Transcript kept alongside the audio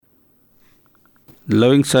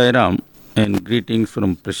Loving Sairam and greetings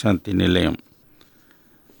from Prashanti Nilayam.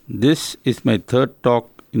 This is my third talk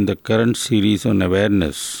in the current series on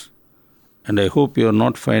awareness, and I hope you are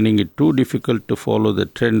not finding it too difficult to follow the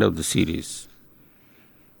trend of the series.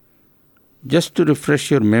 Just to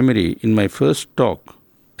refresh your memory, in my first talk,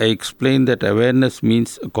 I explained that awareness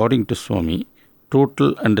means, according to Swami,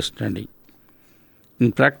 total understanding.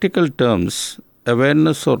 In practical terms,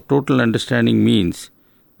 awareness or total understanding means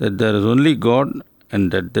that there is only God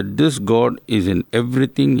and that this God is in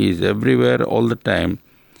everything, He is everywhere all the time,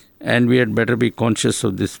 and we had better be conscious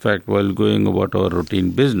of this fact while going about our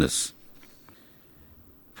routine business.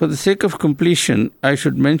 For the sake of completion, I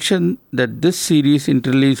should mention that this series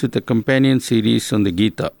interleaves with a companion series on the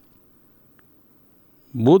Gita.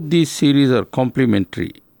 Both these series are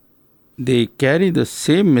complementary. They carry the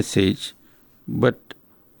same message but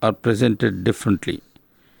are presented differently.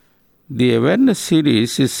 The awareness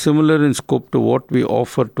series is similar in scope to what we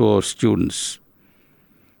offer to our students.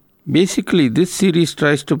 Basically, this series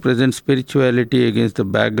tries to present spirituality against the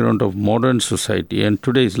background of modern society and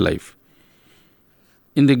today's life.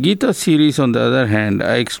 In the Gita series, on the other hand,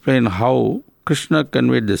 I explain how Krishna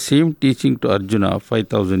conveyed the same teaching to Arjuna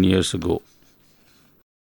 5,000 years ago.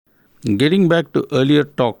 Getting back to earlier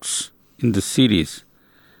talks in this series,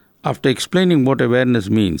 after explaining what awareness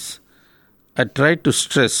means, I tried to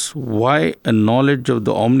stress why a knowledge of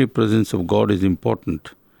the omnipresence of God is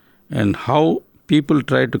important and how people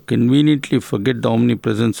try to conveniently forget the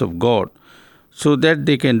omnipresence of God so that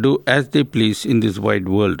they can do as they please in this wide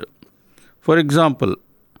world. For example,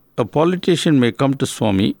 a politician may come to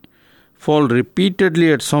Swami, fall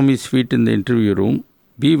repeatedly at Swami's feet in the interview room,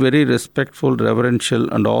 be very respectful, reverential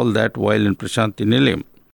and all that while in Prashanti Nilayam.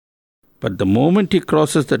 But the moment he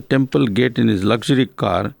crosses the temple gate in his luxury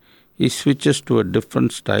car, he switches to a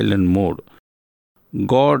different style and mode.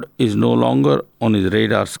 God is no longer on his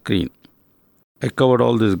radar screen. I covered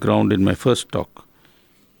all this ground in my first talk.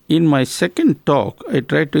 In my second talk, I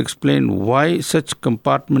tried to explain why such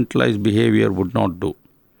compartmentalized behavior would not do.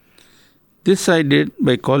 This I did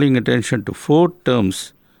by calling attention to 4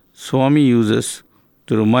 terms Swami uses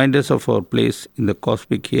to remind us of our place in the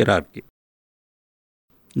cosmic hierarchy.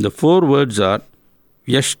 The 4 words are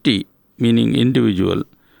Vyashti, meaning individual,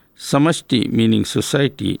 Samashti, meaning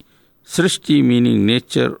society, Srishti, meaning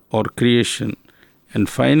nature or creation, and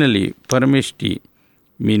finally Parameshti,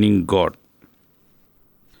 meaning God.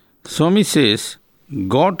 Swami says,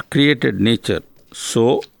 God created nature,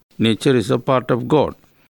 so nature is a part of God.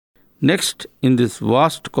 Next, in this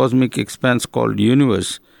vast cosmic expanse called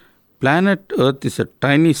universe, planet Earth is a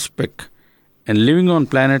tiny speck, and living on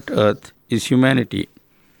planet Earth is humanity,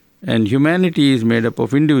 and humanity is made up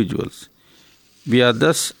of individuals. We are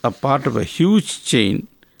thus a part of a huge chain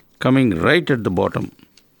coming right at the bottom.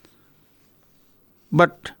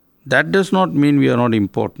 But that does not mean we are not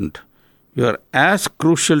important. We are as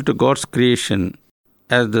crucial to God's creation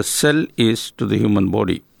as the cell is to the human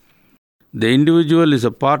body. The individual is a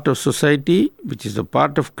part of society, which is a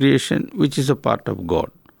part of creation, which is a part of God.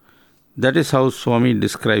 That is how Swami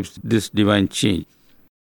describes this divine change.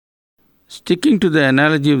 Sticking to the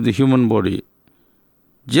analogy of the human body,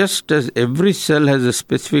 just as every cell has a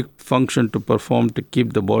specific function to perform to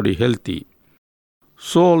keep the body healthy,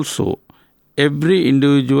 so also every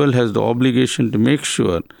individual has the obligation to make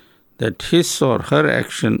sure that his or her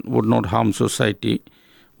action would not harm society,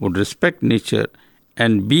 would respect nature,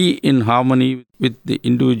 and be in harmony with the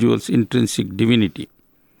individual's intrinsic divinity.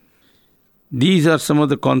 These are some of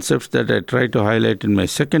the concepts that I try to highlight in my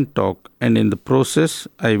second talk, and in the process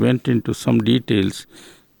I went into some details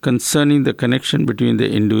concerning the connection between the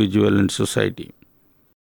individual and society.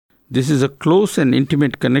 This is a close and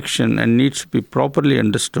intimate connection and needs to be properly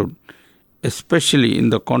understood, especially in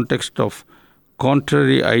the context of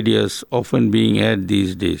contrary ideas often being aired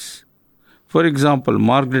these days. For example,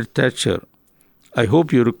 Margaret Thatcher. I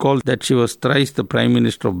hope you recall that she was thrice the Prime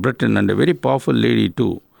Minister of Britain and a very powerful lady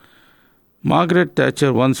too. Margaret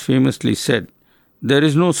Thatcher once famously said, "There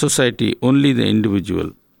is no society, only the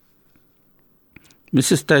individual."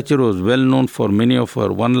 Mrs. Thatcher was well known for many of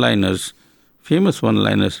her one-liners, famous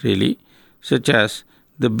one-liners really, such as,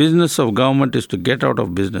 "The business of government is to get out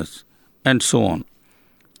of business," and so on.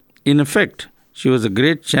 In effect, she was a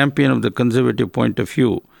great champion of the conservative point of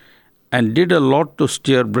view and did a lot to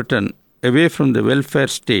steer Britain away from the welfare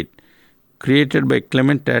state created by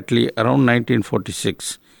Clement Attlee around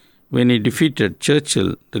 1946 when he defeated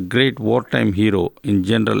Churchill, the great wartime hero, in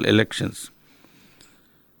general elections.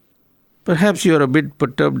 Perhaps you are a bit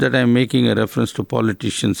perturbed that I am making a reference to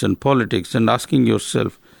politicians and politics and asking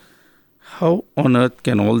yourself, how on earth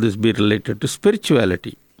can all this be related to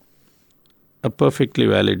spirituality? a perfectly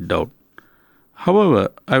valid doubt. However,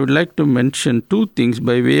 I would like to mention two things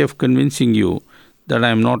by way of convincing you that I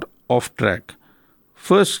am not off track.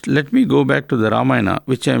 First, let me go back to the Ramayana,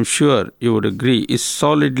 which I am sure you would agree is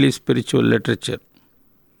solidly spiritual literature.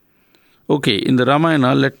 Okay, in the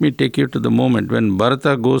Ramayana, let me take you to the moment when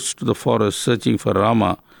Bharata goes to the forest searching for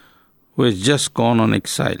Rama, who has just gone on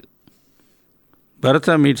exile.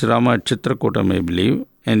 Bharata meets Rama at Chitrakuta, I believe,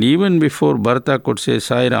 and even before Bharata could say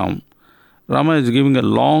Sai Ram, Rama is giving a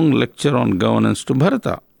long lecture on governance to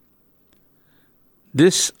Bharata.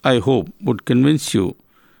 This, I hope, would convince you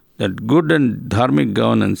that good and dharmic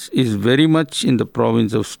governance is very much in the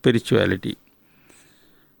province of spirituality.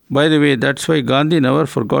 By the way, that's why Gandhi never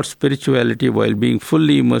forgot spirituality while being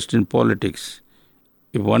fully immersed in politics.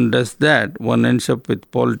 If one does that, one ends up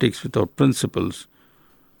with politics without principles.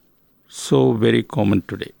 So very common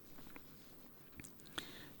today.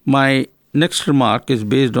 My next remark is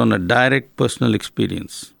based on a direct personal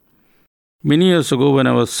experience. Many years ago, when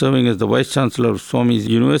I was serving as the Vice Chancellor of Swami's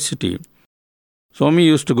University, Swami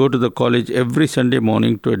used to go to the college every Sunday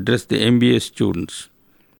morning to address the MBA students.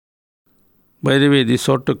 By the way, this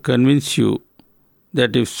ought to convince you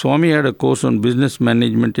that if Swami had a course on business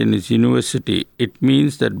management in his university, it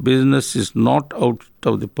means that business is not out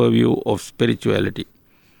of the purview of spirituality.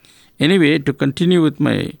 Anyway, to continue with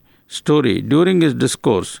my story, during his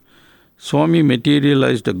discourse, Swami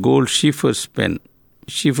materialized a gold Schiefer's pen,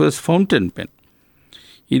 Schiefer's fountain pen.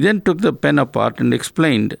 He then took the pen apart and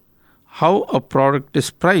explained how a product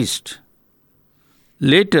is priced.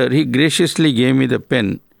 Later, he graciously gave me the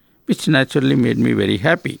pen, which naturally made me very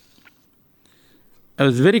happy. I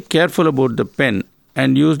was very careful about the pen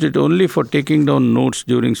and used it only for taking down notes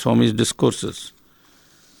during Swami's discourses.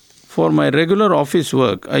 For my regular office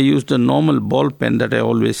work, I used a normal ball pen that I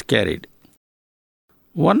always carried.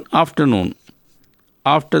 One afternoon,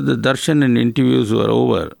 after the darshan and interviews were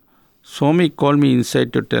over, Swami called me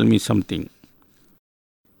inside to tell me something.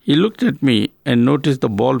 He looked at me and noticed the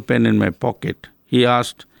ball pen in my pocket. He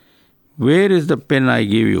asked, "Where is the pen I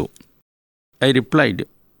gave you?" I replied,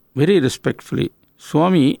 very respectfully,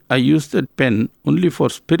 "Swami, I use that pen only for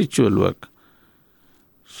spiritual work."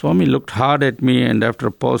 Swami looked hard at me and after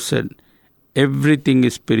a pause said, "Everything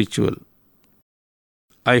is spiritual."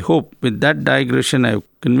 I hope with that digression I have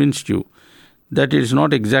convinced you that it is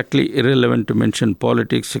not exactly irrelevant to mention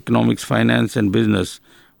politics, economics, finance and business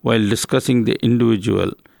while discussing the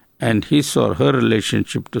individual and his or her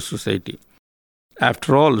relationship to society.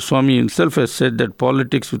 After all, Swami himself has said that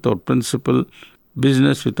politics without principle,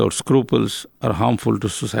 business without scruples are harmful to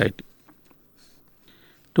society.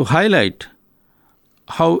 To highlight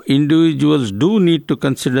how individuals do need to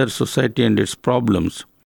consider society and its problems,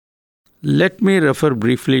 let me refer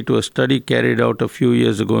briefly to a study carried out a few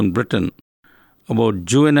years ago in Britain about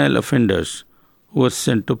juvenile offenders who were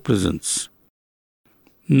sent to prisons.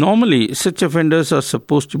 Normally, such offenders are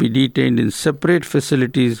supposed to be detained in separate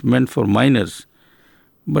facilities meant for minors,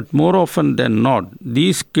 but more often than not,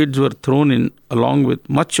 these kids were thrown in along with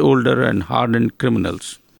much older and hardened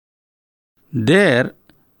criminals. There,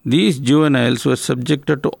 these juveniles were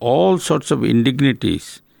subjected to all sorts of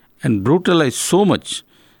indignities and brutalized so much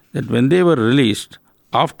that when they were released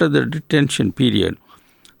after the detention period,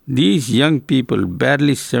 these young people,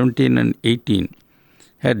 barely 17 and 18,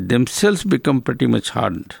 had themselves become pretty much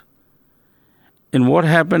hardened. And what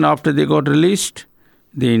happened after they got released?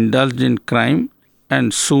 They indulged in crime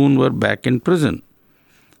and soon were back in prison.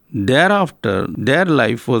 Thereafter, their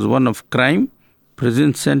life was one of crime,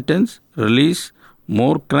 prison sentence, release,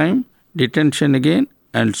 more crime, detention again,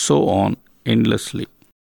 and so on endlessly.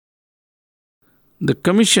 The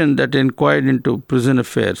commission that inquired into prison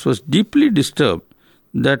affairs was deeply disturbed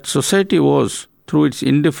that society was, through its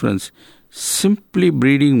indifference, simply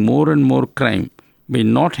breeding more and more crime by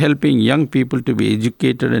not helping young people to be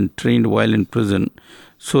educated and trained while in prison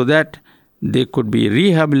so that they could be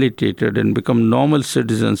rehabilitated and become normal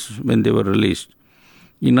citizens when they were released.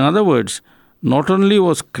 In other words, not only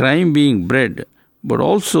was crime being bred, but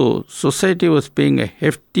also society was paying a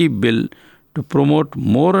hefty bill to promote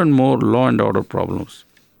more and more law and order problems.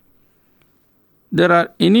 There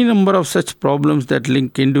are any number of such problems that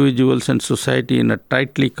link individuals and society in a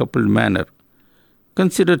tightly coupled manner.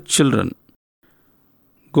 Consider children.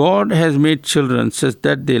 God has made children such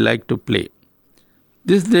that they like to play.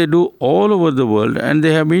 This they do all over the world and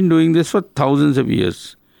they have been doing this for thousands of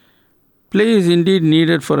years. Play is indeed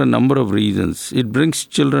needed for a number of reasons. It brings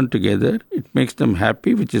children together, it makes them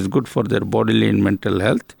happy, which is good for their bodily and mental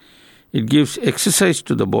health. It gives exercise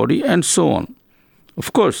to the body and so on.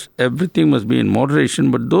 Of course, everything must be in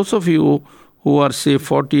moderation, but those of you who are say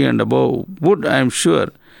 40 and above would, I am sure,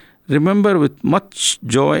 remember with much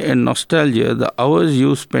joy and nostalgia the hours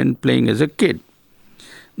you spent playing as a kid.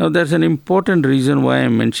 Now, there's an important reason why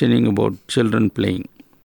I'm mentioning about children playing.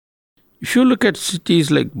 If you look at cities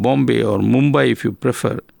like Bombay or Mumbai, if you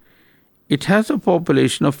prefer, it has a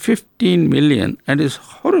population of 15 million and is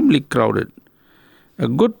horribly crowded. A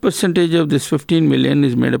good percentage of this 15 million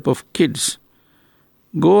is made up of kids.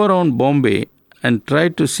 Go around Bombay and try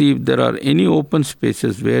to see if there are any open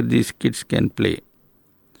spaces where these kids can play.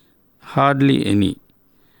 Hardly any.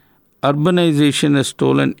 Urbanization has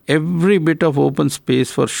stolen every bit of open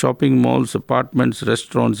space for shopping malls, apartments,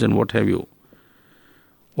 restaurants, and what have you.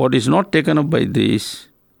 What is not taken up by this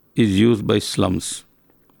is used by slums.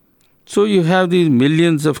 So you have these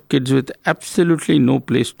millions of kids with absolutely no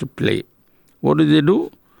place to play. What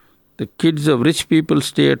do? The kids of rich people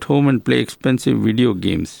stay at home and play expensive video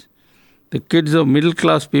games. The kids of middle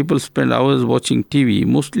class people spend hours watching TV,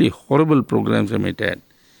 mostly horrible programs I might add.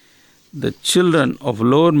 The children of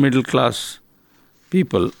lower middle class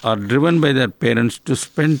people are driven by their parents to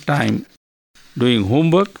spend time doing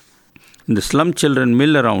homework, and the slum children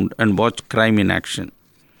mill around and watch crime in action.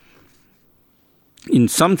 In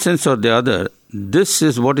some sense or the other, this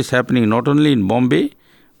is what is happening not only in Bombay,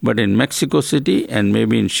 but in Mexico City and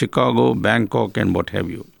maybe in Chicago, Bangkok, and what have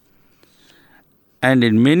you. And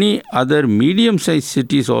in many other medium-sized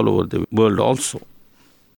cities all over the world also.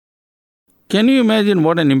 Can you imagine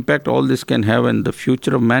what an impact all this can have on the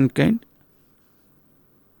future of mankind?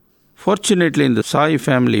 Fortunately, in the Sai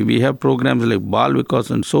family, we have programs like Bal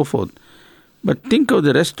Vikas and so forth. But think of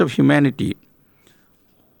the rest of humanity.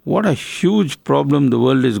 What a huge problem the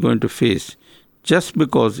world is going to face just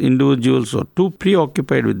because individuals are too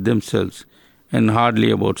preoccupied with themselves and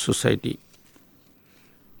hardly about society.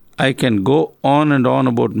 I can go on and on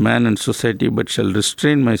about man and society, but shall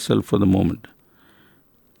restrain myself for the moment.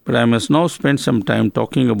 But I must now spend some time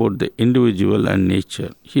talking about the individual and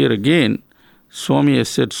nature. Here again, Swami has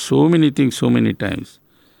said so many things so many times,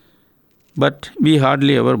 but we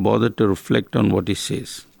hardly ever bother to reflect on what he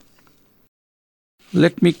says.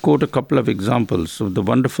 Let me quote a couple of examples of the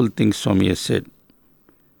wonderful things Swami has said.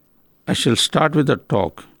 I shall start with a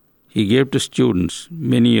talk he gave to students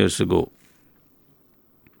many years ago.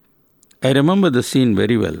 I remember the scene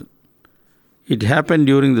very well. It happened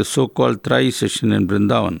during the so-called Trai session in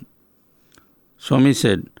Vrindavan. Swami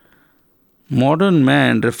said, modern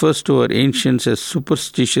man refers to our ancients as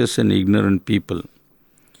superstitious and ignorant people.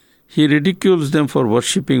 He ridicules them for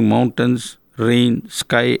worshipping mountains, rain,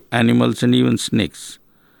 sky, animals, and even snakes.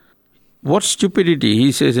 What stupidity,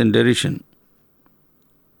 he says in derision.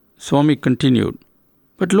 Swami continued,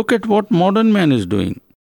 but look at what modern man is doing.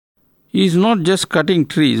 He is not just cutting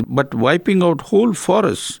trees, but wiping out whole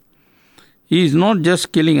forests. He is not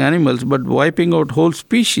just killing animals, but wiping out whole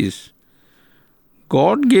species.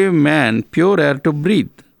 God gave man pure air to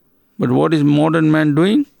breathe. But what is modern man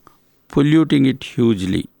doing? Polluting it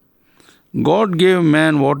hugely. God gave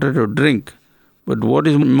man water to drink. But what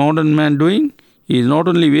is modern man doing? He is not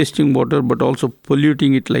only wasting water, but also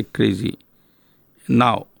polluting it like crazy.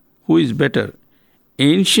 Now, who is better?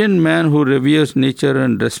 Ancient man who reveres nature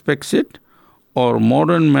and respects it, or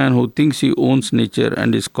modern man who thinks he owns nature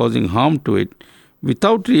and is causing harm to it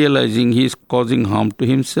without realizing he is causing harm to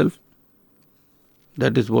himself?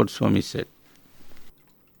 That is what Swami said.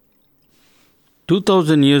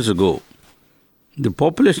 2000 years ago, the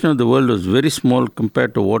population of the world was very small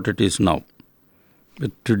compared to what it is now.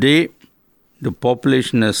 But today, the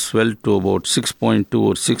population has swelled to about 6.2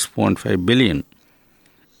 or 6.5 billion.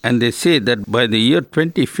 And they say that by the year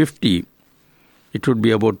 2050, it would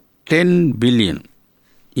be about 10 billion.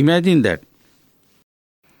 Imagine that.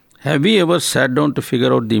 Have we ever sat down to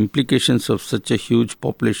figure out the implications of such a huge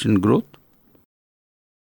population growth?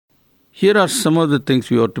 Here are some of the things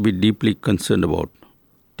we ought to be deeply concerned about.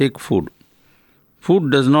 Take food.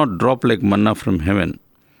 Food does not drop like manna from heaven.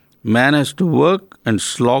 Man has to work and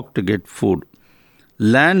slog to get food.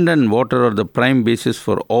 Land and water are the prime basis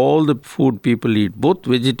for all the food people eat, both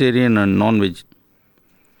vegetarian and non-veg.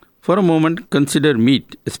 For a moment, consider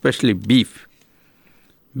meat, especially beef.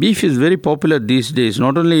 Beef is very popular these days,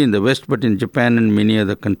 not only in the West but in Japan and many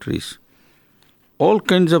other countries. All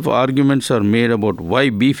kinds of arguments are made about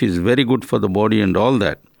why beef is very good for the body and all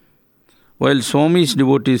that. While Swami's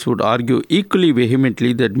devotees would argue equally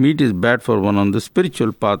vehemently that meat is bad for one on the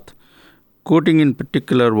spiritual path, quoting in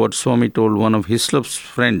particular what Swami told one of Hislop's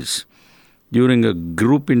friends during a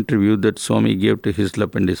group interview that Swami gave to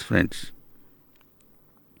Hislop and his friends.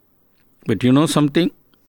 But you know something?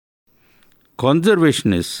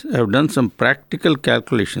 Conservationists have done some practical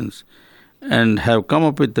calculations and have come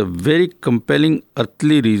up with a very compelling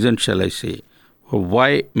earthly reason, shall I say, or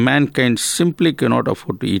why mankind simply cannot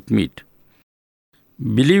afford to eat meat.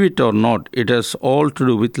 Believe it or not, it has all to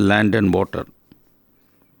do with land and water.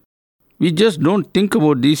 We just don't think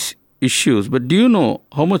about these issues, but do you know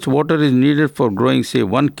how much water is needed for growing, say,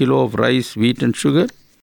 1 kilo of rice, wheat and sugar?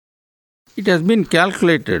 It has been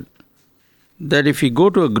calculated that if we go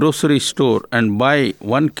to a grocery store and buy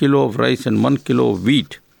 1 kilo of rice and 1 kilo of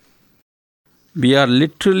wheat, we are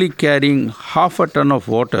literally carrying half a ton of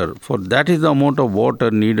water, for that is the amount of water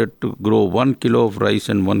needed to grow 1 kilo of rice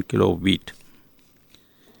and 1 kilo of wheat.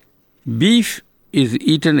 Beef is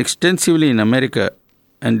eaten extensively in America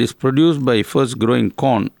and is produced by first growing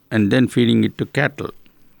corn and then feeding it to cattle.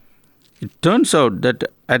 It turns out that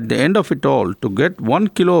at the end of it all, to get 1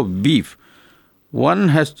 kilo of beef, one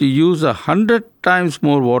has to use 100 times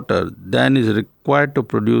more water than is required to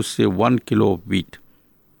produce, say, 1 kilo of wheat.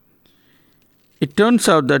 It turns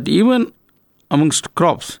out that even amongst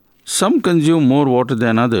crops, some consume more water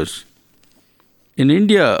than others. In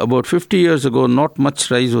India, about 50 years ago, not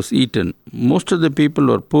much rice was eaten. Most of the people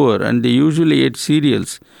were poor and they usually ate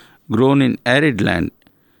cereals grown in arid land,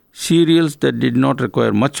 cereals that did not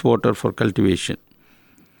require much water for cultivation.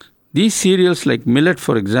 These cereals like millet,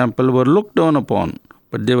 for example, were looked down upon,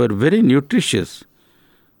 but they were very nutritious.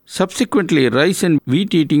 Subsequently, rice and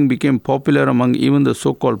wheat eating became popular among even the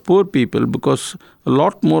so-called poor people because a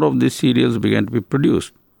lot more of these cereals began to be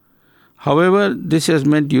produced. However, this has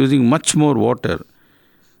meant using much more water.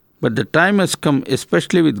 But the time has come,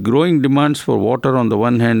 especially with growing demands for water on the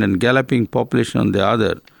one hand and galloping population on the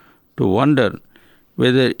other, to wonder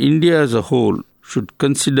whether India as a whole should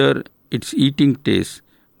consider its eating tastes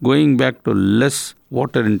going back to less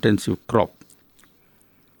water-intensive crop.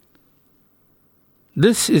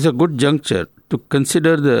 This is a good juncture to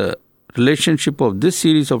consider the relationship of this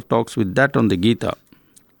series of talks with that on the Gita.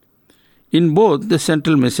 In both, the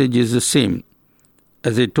central message is the same.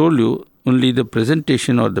 As I told you, only the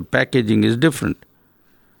presentation or the packaging is different.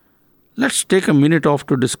 Let's take a minute off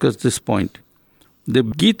to discuss this point. The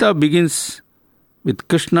Gita begins with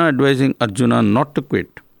Krishna advising Arjuna not to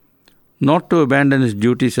quit, not to abandon his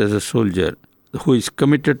duties as a soldier who is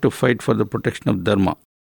committed to fight for the protection of Dharma.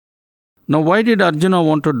 Now, why did Arjuna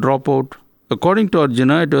want to drop out? According to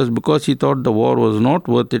Arjuna, it was because he thought the war was not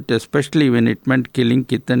worth it, especially when it meant killing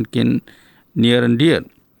kith and kin near and dear.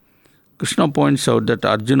 Krishna points out that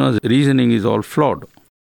Arjuna's reasoning is all flawed.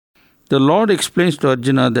 The Lord explains to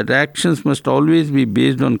Arjuna that actions must always be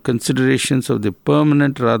based on considerations of the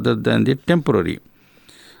permanent rather than the temporary.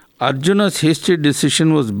 Arjuna's hasty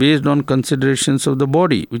decision was based on considerations of the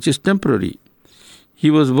body, which is temporary.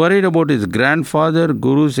 He was worried about his grandfather,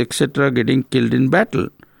 gurus, etc. getting killed in battle.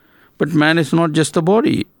 But man is not just the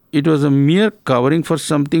body. It was a mere covering for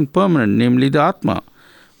something permanent, namely the Atma.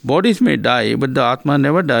 Bodies may die, but the Atma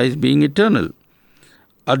never dies, being eternal.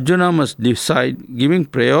 Arjuna must decide, giving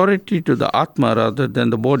priority to the Atma rather than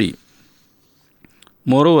the body.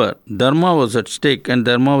 Moreover, Dharma was at stake and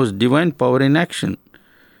Dharma was divine power in action.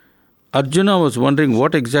 Arjuna was wondering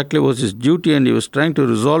what exactly was his duty and he was trying to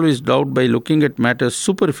resolve his doubt by looking at matters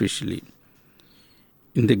superficially.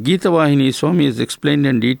 In the Gita Vahini, Swami has explained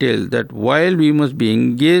in detail that while we must be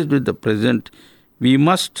engaged with the present, we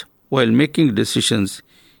must, while making decisions,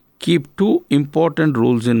 keep two important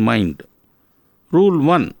rules in mind. Rule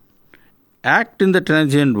 1. Act in the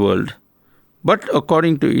transient world, but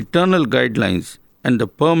according to eternal guidelines and the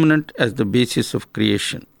permanent as the basis of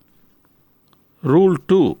creation. Rule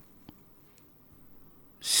 2.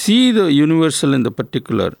 See the universal in the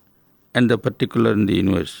particular and the particular in the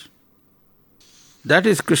universe. That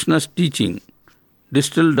is Krishna's teaching,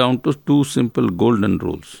 distilled down to two simple golden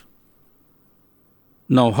rules.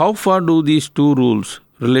 Now, how far do these two rules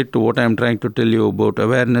relate to what I am trying to tell you about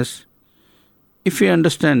awareness? If we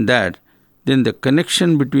understand that, then the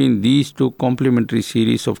connection between these two complementary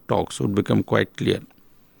series of talks would become quite clear.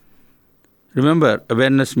 Remember,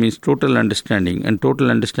 awareness means total understanding, and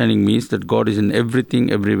total understanding means that God is in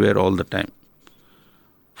everything, everywhere, all the time.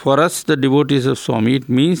 For us, the devotees of Swami, it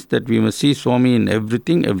means that we must see Swami in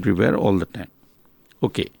everything, everywhere, all the time.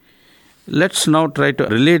 Okay, let's now try to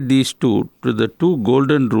relate these two to the two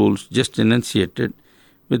golden rules just enunciated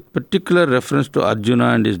with particular reference to Arjuna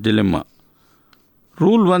and his dilemma.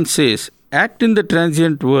 Rule 1 says, act in the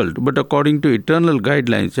transient world, but according to eternal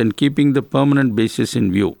guidelines and keeping the permanent basis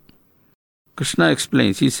in view. Krishna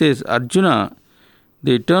explains, he says, Arjuna,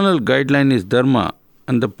 the eternal guideline is Dharma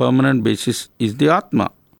and the permanent basis is the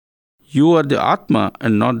Atma. You are the Atma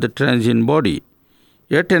and not the transient body.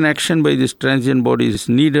 Yet an action by this transient body is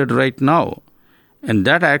needed right now. And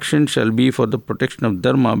that action shall be for the protection of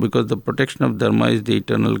Dharma, because the protection of Dharma is the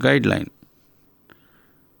eternal guideline.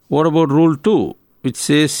 What about rule 2? which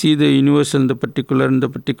says, see the universal in the particular and the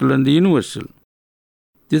particular in the universal.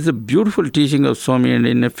 This is a beautiful teaching of Swami, and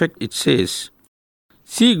in effect it says,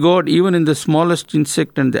 see God even in the smallest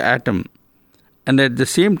insect and the atom, and at the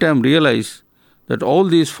same time realize that all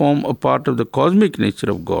these form a part of the cosmic nature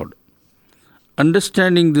of God.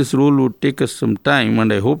 Understanding this rule would take us some time,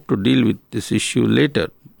 and I hope to deal with this issue later.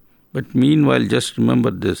 But meanwhile, just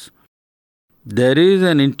remember this. There is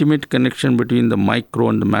an intimate connection between the micro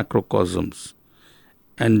and the macrocosms,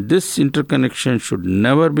 and this interconnection should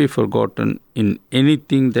never be forgotten in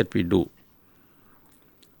anything that we do.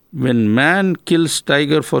 When man kills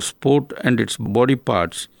tiger for sport and its body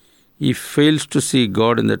parts, he fails to see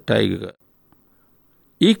God in the tiger.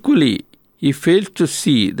 Equally, he fails to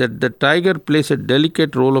see that the tiger plays a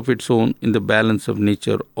delicate role of its own in the balance of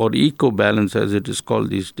nature, or eco-balance as it is called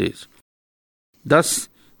these days. Thus,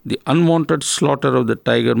 the unwanted slaughter of the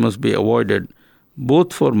tiger must be avoided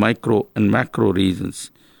both for micro and macro reasons.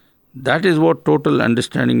 That is what total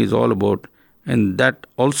understanding is all about, and that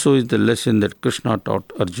also is the lesson that Krishna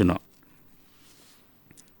taught Arjuna.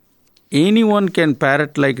 Anyone can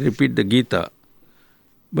parrot-like repeat the Gita,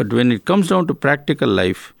 but when it comes down to practical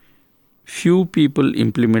life, few people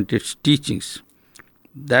implement its teachings.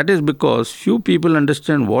 That is because few people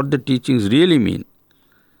understand what the teachings really mean.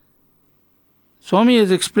 Swami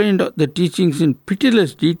has explained the teachings in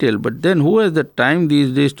pitiless detail, but then who has the time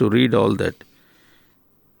these days to read all that?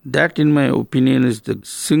 That, in my opinion, is the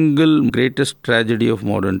single greatest tragedy of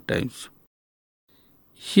modern times.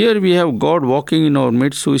 Here we have God walking in our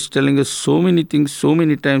midst who is telling us so many things so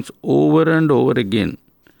many times over and over again.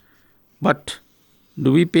 But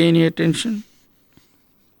do we pay any attention?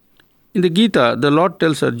 In the Gita, the Lord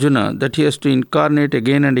tells Arjuna that he has to incarnate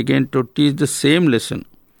again and again to teach the same lesson.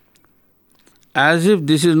 As if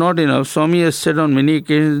this is not enough, Swami has said on many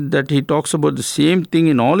occasions that he talks about the same thing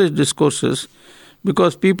in all his discourses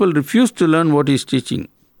because people refuse to learn what he is teaching.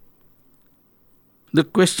 The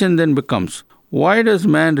question then becomes, why does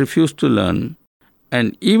man refuse to learn?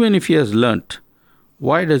 And even if he has learnt,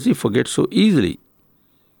 why does he forget so easily?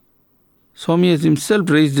 Swami has himself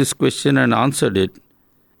raised this question and answered it,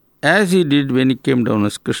 as he did when he came down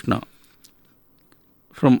as Krishna.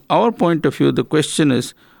 From our point of view, the question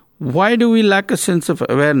is, why do we lack a sense of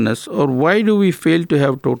awareness, or why do we fail to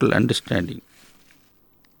have total understanding?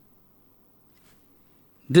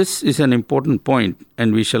 This is an important point,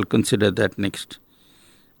 and we shall consider that next.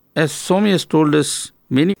 As Swami has told us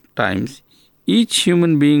many times, each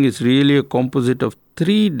human being is really a composite of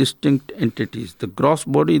three distinct entities: the gross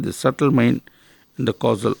body, the subtle mind, and the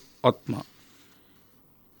causal Atma.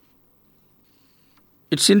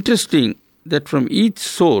 It's interesting that from each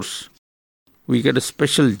source we get a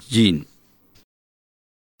special gene.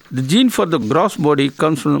 The gene for the gross body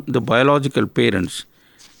comes from the biological parents,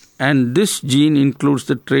 and this gene includes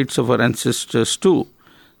the traits of our ancestors too.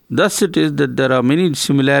 Thus it is that there are many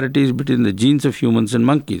similarities between the genes of humans and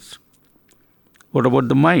monkeys. What about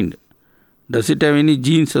the mind? Does it have any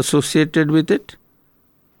genes associated with it?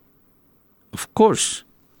 Of course.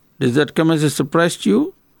 Does that come as a surprise to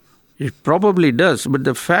you? It probably does, but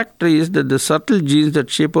the fact is that the subtle genes that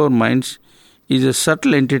shape our minds is a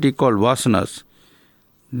subtle entity called vasanas.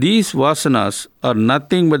 These vasanas are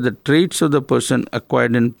nothing but the traits of the person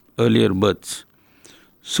acquired in earlier births.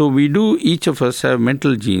 So we do, each of us, have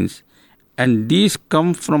mental genes, and these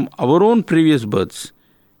come from our own previous births,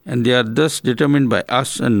 and they are thus determined by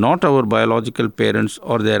us and not our biological parents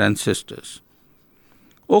or their ancestors.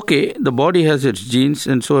 Okay, the body has its genes,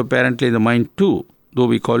 and so apparently the mind too, though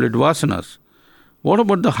we call it vasanas. What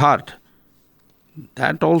about the heart?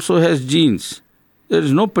 That also has genes. There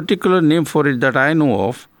is no particular name for it that I know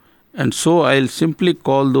of, and so I'll simply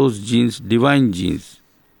call those genes divine genes.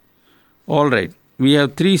 Alright, we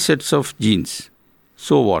have three sets of genes.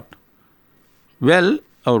 So what? Well,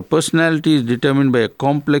 our personality is determined by a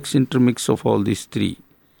complex intermix of all these three.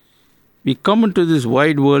 We come into this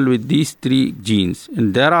wide world with these three genes,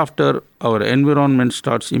 and thereafter our environment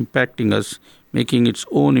starts impacting us, making its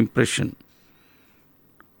own impression.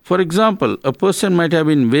 For example, a person might have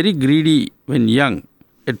been very greedy when young,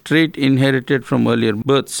 a trait inherited from earlier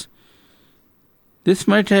births. This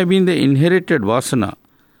might have been the inherited vasana.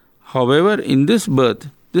 However, in this birth,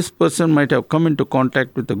 this person might have come into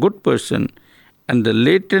contact with a good person, and the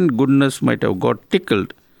latent goodness might have got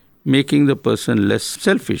tickled, making the person less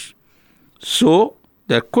selfish. So,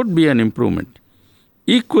 there could be an improvement.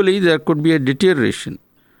 Equally, there could be a deterioration.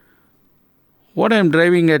 What I am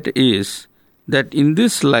driving at is that in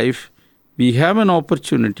this life, we have an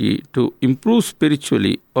opportunity to improve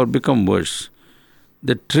spiritually or become worse.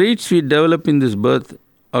 The traits we develop in this birth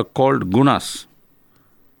are called gunas.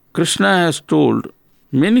 Krishna has told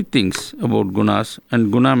many things about gunas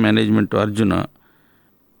and guna management to Arjuna,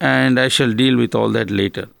 and I shall deal with all that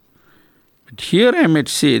later. But here I might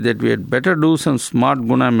say that we had better do some smart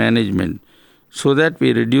guna management so that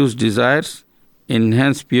we reduce desires,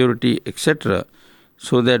 enhance purity, etc.,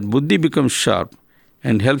 so that buddhi becomes sharp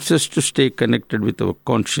and helps us to stay connected with our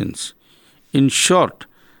conscience. In short,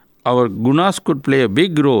 our gunas could play a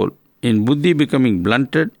big role in buddhi becoming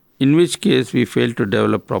blunted, in which case we fail to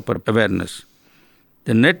develop proper awareness.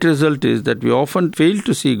 The net result is that we often fail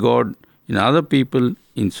to see God in other people,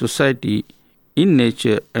 in society, in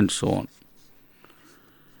nature, and so on.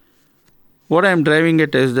 What I am driving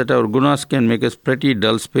at is that our gunas can make us pretty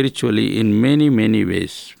dull spiritually in many, many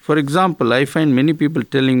ways. For example, I find many people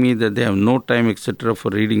telling me that they have no time, etc., for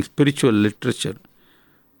reading spiritual literature.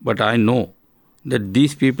 But I know that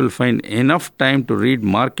these people find enough time to read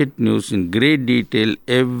market news in great detail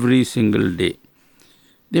every single day.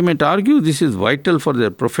 They might argue this is vital for their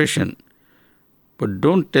profession, but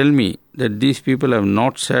don't tell me that these people have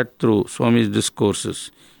not sat through Swami's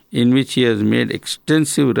discourses, in which he has made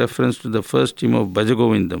extensive reference to the first hymn of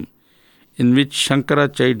Bhajagovindam, in which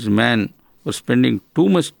Shankara chides man for spending too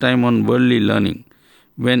much time on worldly learning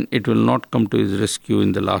when it will not come to his rescue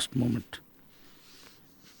in the last moment.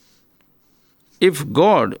 If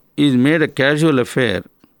God is made a casual affair,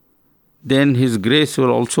 then His grace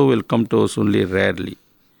will come to us only rarely.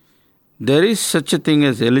 There is such a thing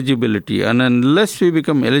as eligibility, and unless we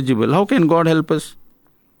become eligible, how can God help us?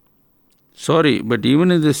 Sorry, but even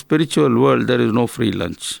in the spiritual world, there is no free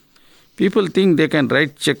lunch. People think they can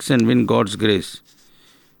write checks and win God's grace.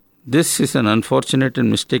 This is an unfortunate and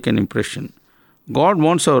mistaken impression. God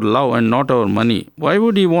wants our love and not our money. Why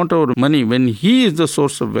would He want our money when He is the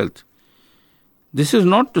source of wealth? This is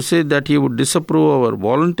not to say that He would disapprove our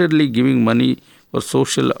voluntarily giving money for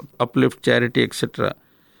social uplift, charity, etc.,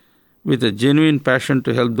 with a genuine passion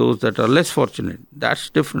to help those that are less fortunate. That's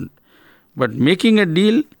different. But making a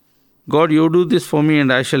deal, God, you do this for me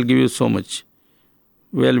and I shall give you so much.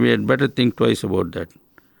 Well, we had better think twice about that.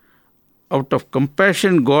 Out of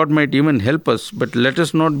compassion, God might even help us, but let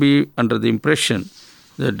us not be under the impression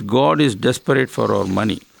that God is desperate for our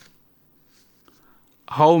money.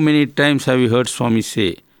 How many times have you heard Swami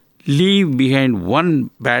say, leave behind one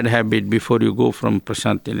bad habit before you go from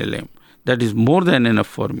Prashanti Nilayam. That is more than enough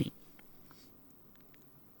for me.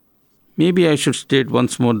 Maybe I should state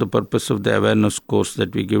once more the purpose of the awareness course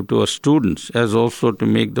that we give to our students, as also to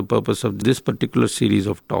make the purpose of this particular series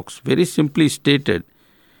of talks. Very simply stated,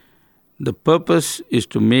 the purpose is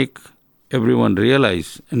to make everyone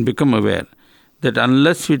realize and become aware that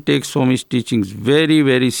unless we take Swami's teachings very,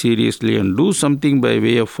 very seriously and do something by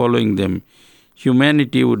way of following them,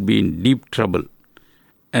 humanity would be in deep trouble.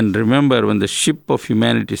 And remember, when the ship of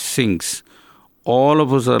humanity sinks, all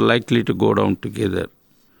of us are likely to go down together.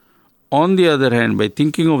 On the other hand, by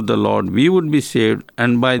thinking of the Lord, we would be saved,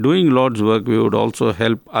 and by doing Lord's work, we would also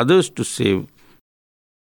help others to save.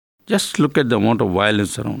 Just look at the amount of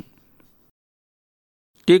violence around.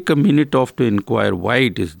 Take a minute off to inquire why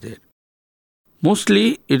it is there.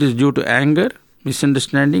 Mostly, it is due to anger,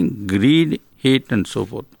 misunderstanding, greed, hate, and so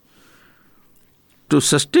forth. To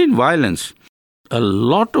sustain violence, a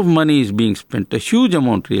lot of money is being spent, a huge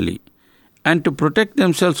amount really. And to protect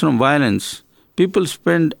themselves from violence, people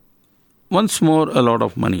spend once more a lot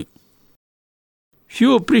of money.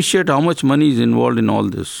 Few appreciate how much money is involved in all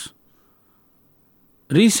this.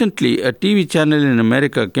 Recently, a TV channel in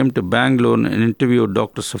America came to Bangalore and interviewed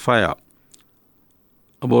Dr. Safaya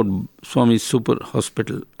about Swami's Super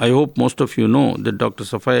Hospital. I hope most of you know that Dr.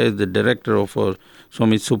 Safaya is the director of our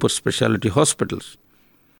Swami's Super Speciality Hospitals.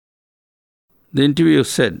 The interviewer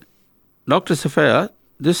said, Dr. Safaya,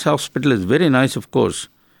 this hospital is very nice, of course,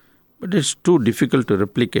 but it's too difficult to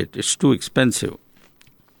replicate. It's too expensive.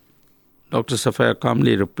 Dr. Safaya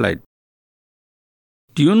calmly replied,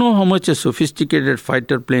 do you know how much a sophisticated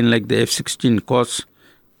fighter plane like the F-16 costs,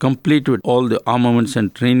 complete with all the armaments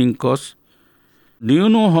and training costs? Do you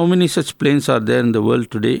know how many such planes are there in the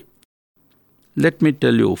world today? Let me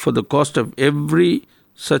tell you, for the cost of every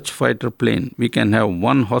such fighter plane, we can have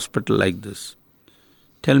one hospital like this.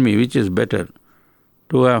 Tell me, which is better?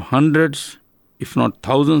 To have hundreds, if not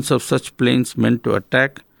thousands of such planes meant to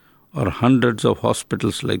attack, or hundreds of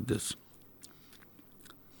hospitals like this?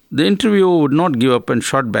 The interviewer would not give up and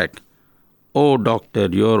shot back, oh doctor,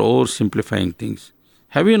 you are oversimplifying things.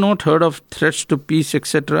 Have you not heard of threats to peace,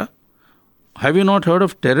 etc.? Have you not heard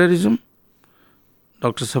of terrorism?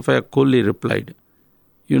 Dr. Safaya coolly replied,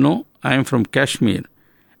 you know, I am from Kashmir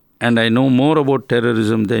and I know more about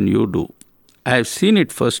terrorism than you do. I have seen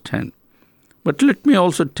it firsthand. But let me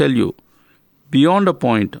also tell you, Beyond a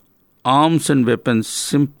point, arms and weapons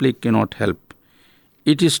simply cannot help.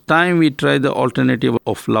 It is time we try the alternative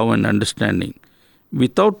of love and understanding.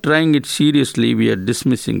 Without trying it seriously, we are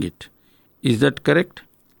dismissing it. Is that correct?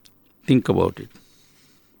 Think about it.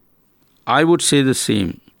 I would say the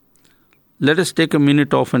same. Let us take a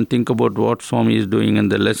minute off and think about what Swami is doing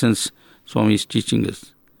and the lessons Swami is teaching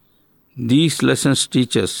us. These lessons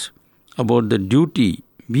teach us about the duty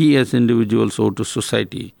we as individuals owe to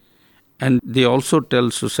society, and they also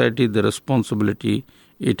tell society the responsibility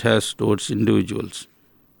it has towards individuals.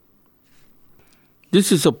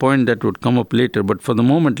 This is a point that would come up later, but for the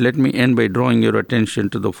moment, let me end by drawing your attention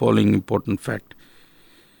to the following important fact.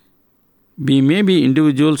 We may be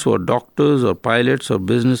individuals who are doctors or pilots or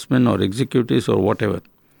businessmen or executives or whatever,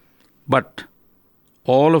 but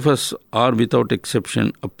all of us are without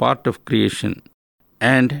exception a part of creation,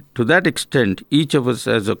 and to that extent, each of us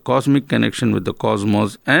has a cosmic connection with the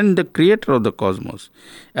cosmos and the creator of the cosmos,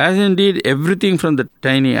 as indeed everything from the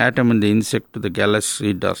tiny atom and the insect to the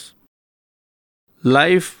galaxy does.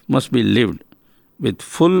 Life must be lived with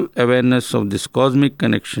full awareness of this cosmic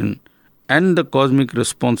connection and the cosmic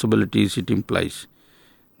responsibilities it implies.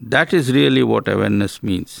 That is really what awareness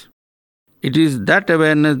means. It is that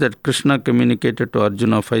awareness that Krishna communicated to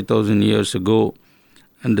Arjuna 5,000 years ago,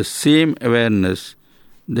 and the same awareness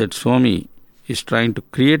that Swami is trying to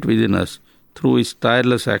create within us through his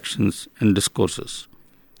tireless actions and discourses.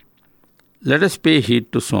 Let us pay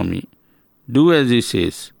heed to Swami, do as he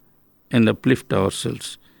says, and uplift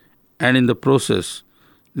ourselves. And in the process,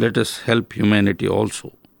 let us help humanity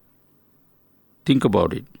also. Think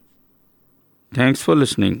about it. Thanks for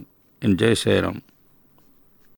listening, and Jai Sai Ram.